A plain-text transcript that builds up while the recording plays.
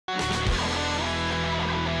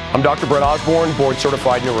I'm Dr. Brett Osborn,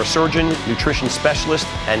 board-certified neurosurgeon, nutrition specialist,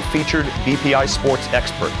 and featured BPI sports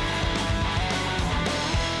expert.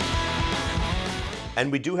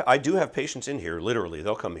 And I do have patients in here, literally,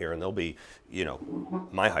 they'll come here and they'll be, you know,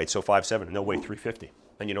 my height, so 5'7", and they'll weigh 350.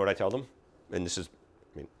 And you know what I tell them? And this is,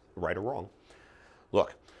 I mean, right or wrong.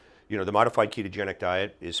 Look, you know, the modified ketogenic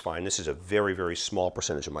diet is fine. This is a very, very small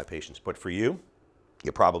percentage of my patients. But for you,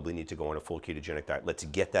 you probably need to go on a full ketogenic diet. Let's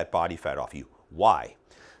get that body fat off you. Why?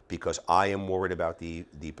 Because I am worried about the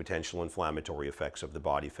potential inflammatory effects of the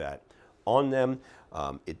body fat on them.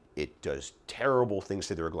 It does terrible things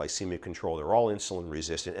to their glycemic control. They're all insulin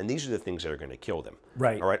resistant, and these are the things that are going to kill them.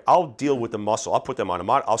 Right. All right. I'll deal with the muscle. I'll put them on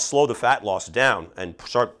a I'll slow the fat loss down and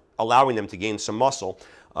start allowing them to gain some muscle,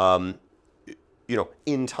 you know,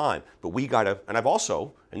 in time. But we got to, and I've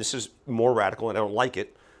also, and this is more radical, and I don't like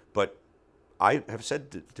it, but I have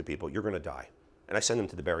said to people, you're going to die. And I send them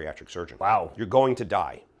to the bariatric surgeon. Wow. You're going to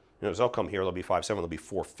die. You know, they'll come here, they'll be 5'7", they'll be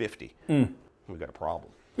 450. We've got a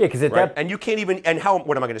problem. Yeah, because at that... And you can't even, and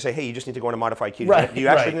what am I going to say? Hey, you just need to go on a modified ketogenic. Right, Do you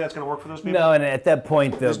actually think that's going to work for those people? No, and at that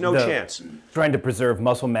point, there's no chance. Trying to preserve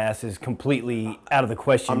muscle mass is completely out of the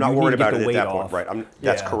question. I'm not worried about it at that point, right?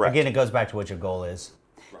 That's correct. Again, it goes back to what your goal is.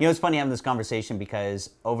 Right. You know, it's funny having this conversation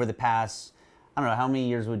because over the past, I don't know, how many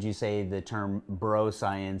years would you say the term bro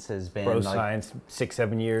science has been? Bro science,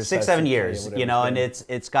 6-7 years. 6-7 years, you know, and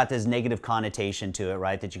it's got this negative connotation to it,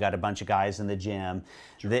 right? That you got a bunch of guys in the gym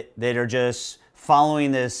that are just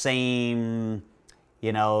following the same,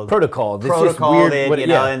 you know, protocol. And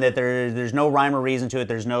that there's no rhyme or reason to it.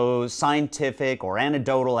 There's no scientific or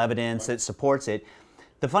anecdotal evidence that supports it.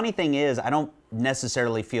 The funny thing is, I don't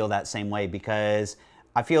necessarily feel that same way because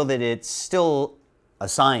I feel that it's still a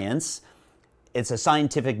science. It's a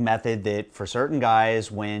scientific method that for certain guys,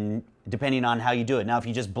 depending on how you do it. Now, if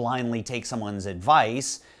you just blindly take someone's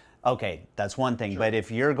advice, okay, that's one thing. Sure. But if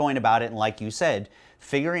you're going about it, and like you said,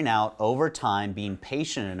 figuring out over time, being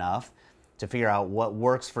patient enough to figure out what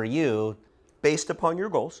works for you. Based upon your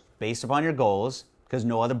goals. Based upon your goals, because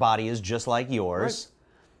no other body is just like yours,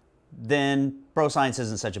 right. Then bro science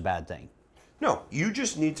isn't such a bad thing. No, you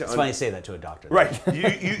just need to... It's funny to say that to a doctor. Though. Right.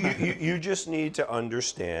 you just need to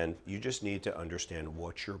understand,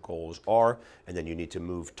 what your goals are, and then you need to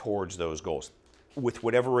move towards those goals with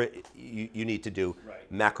whatever you need to do,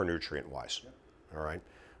 right. Macronutrient-wise. Yep. All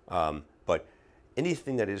right? But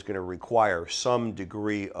anything that is going to require some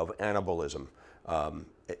degree of anabolism,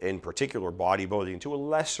 in particular bodybuilding, to a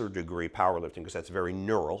lesser degree powerlifting, because that's very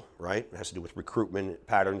neural, right? It has to do with recruitment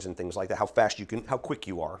patterns and things like that, how fast you can, how quick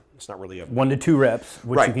you are. It's not really a... 1 to 2 reps,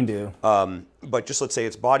 which right. you can do. But just let's say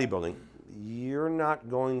it's bodybuilding, you're not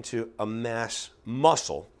going to amass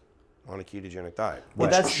muscle on a ketogenic diet.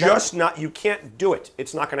 Well, you can't do it.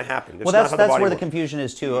 It's not going to happen. Well, that's where the confusion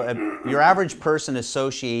is too. Your average person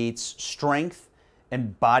associates strength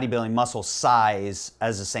and bodybuilding muscle size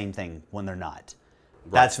as the same thing when they're not.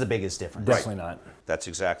 Right. That's the biggest difference. Definitely not. That's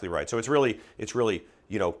exactly right. So it's really,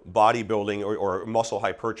 you know, bodybuilding or muscle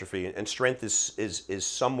hypertrophy, and strength is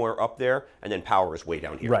somewhere up there, and then power is way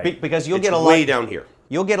down here. Right. Because you'll get way down here.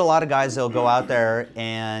 You'll get a lot of guys that'll go out there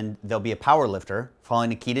and they'll be a power lifter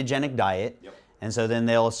following a ketogenic diet. Yep. And so then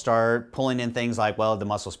they'll start pulling in things like, well, the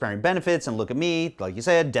muscle sparing benefits, and look at me, like you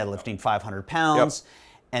said, deadlifting 500 pounds, yep.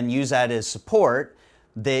 And use that as support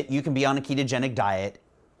that you can be on a ketogenic diet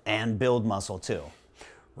and build muscle too.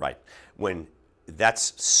 Right. When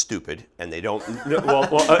that's stupid, and they don't.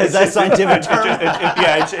 Is that scientific term?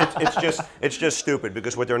 It's just stupid,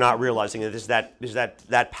 because what they're not realizing is that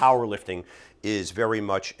powerlifting is very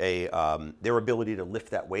much their ability to lift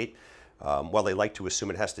that weight. While they like to assume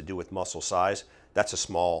it has to do with muscle size, that's a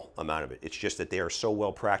small amount of it. It's just that they are so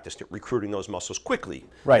well practiced at recruiting those muscles quickly.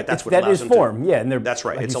 Right. That's what that is form. Yeah, and that's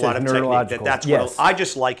right. Like it's a said, lot of technique. That's what I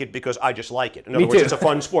just like it because I just like it. In other words, it's a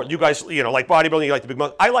fun sport. You guys, you know, like bodybuilding, you like the big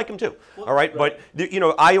muscles. I like them too. All right, but you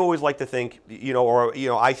know, I always like to think,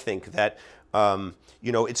 I think that.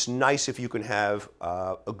 It's nice if you can have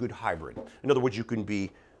a good hybrid. In other words, you can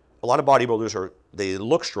be. A lot of bodybuilders they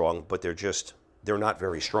look strong, but they're not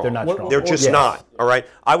very strong. They're not strong. They're just not, all right?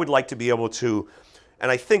 I would like to be able to,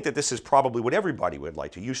 and I think that this is probably what everybody would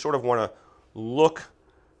like to. You sort of want to look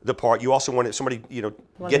the part. You also want somebody, gets you in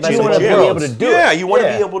the gym. You want to be able to do it. Yeah, you want to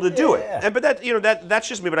be able to do it. And, but that's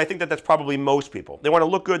just me, but I think that's probably most people. They want to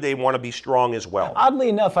look good, they want to be strong as well. Oddly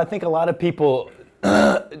enough, I think a lot of people,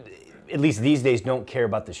 at least these days, don't care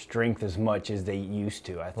about the strength as much as they used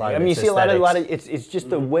to. I mean, you see a lot of it's just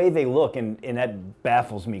the way they look, and that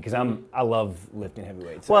baffles me because I love lifting heavy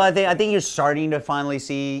weights. Well, I think you're starting to finally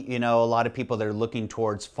see, a lot of people that are looking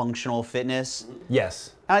towards functional fitness.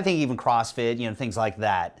 Yes. And I think even CrossFit, things like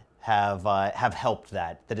that. have helped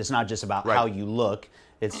that. That it's not just about Right. how you look.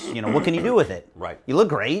 It's, you know, what can you do with it? Right. You look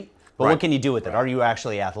great, but Right. what can you do with it? Are you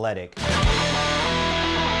actually athletic?